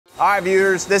All right,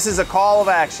 viewers, this is a call of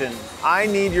action. I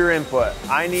need your input.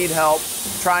 I need help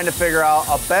trying to figure out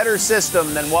a better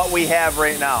system than what we have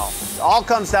right now. It all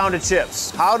comes down to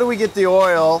chips. How do we get the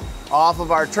oil off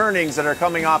of our turnings that are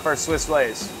coming off our Swiss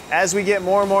lathes? As we get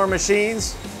more and more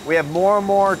machines, we have more and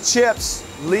more chips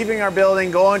leaving our building,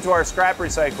 going to our scrap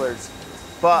recyclers.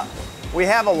 But we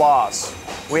have a loss.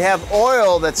 We have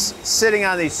oil that's sitting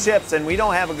on these chips, and we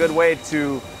don't have a good way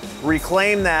to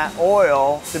reclaim that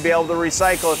oil to be able to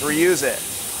recycle it, reuse it.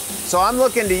 So I'm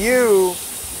looking to you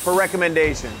for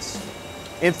recommendations.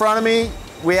 In front of me,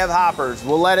 we have hoppers.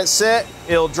 We'll let it sit,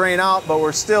 it'll drain out, but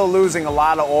we're still losing a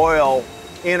lot of oil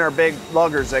in our big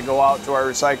luggers that go out to our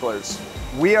recyclers.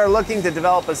 We are looking to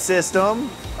develop a system,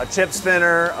 a chip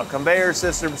spinner, a conveyor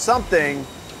system, something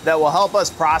that will help us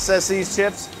process these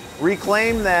chips,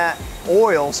 reclaim that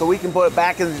oil so we can put it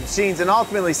back in the machines and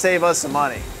ultimately save us some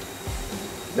money.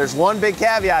 There's one big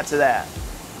caveat to that.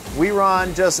 We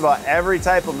run just about every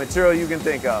type of material you can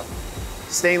think of.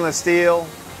 Stainless steel,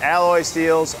 alloy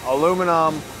steels,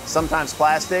 aluminum, sometimes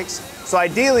plastics. So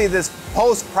ideally, this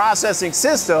post-processing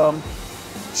system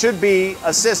should be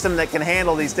a system that can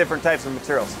handle these different types of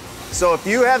materials. So if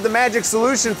you have the magic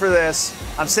solution for this,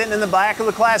 I'm sitting in the back of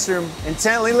the classroom,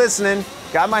 intently listening,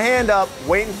 got my hand up,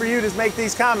 waiting for you to make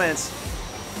these comments.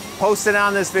 Post it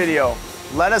on this video.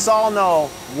 Let us all know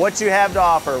what you have to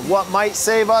offer, what might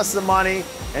save us the money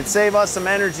and save us some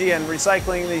energy in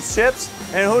recycling these chips.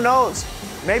 And who knows,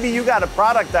 maybe you got a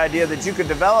product idea that you could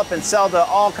develop and sell to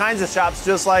all kinds of shops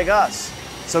just like us.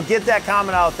 So get that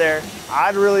comment out there.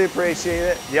 I'd really appreciate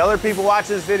it. The other people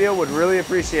watching this video would really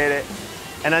appreciate it.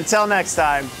 And until next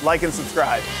time, like and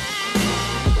subscribe.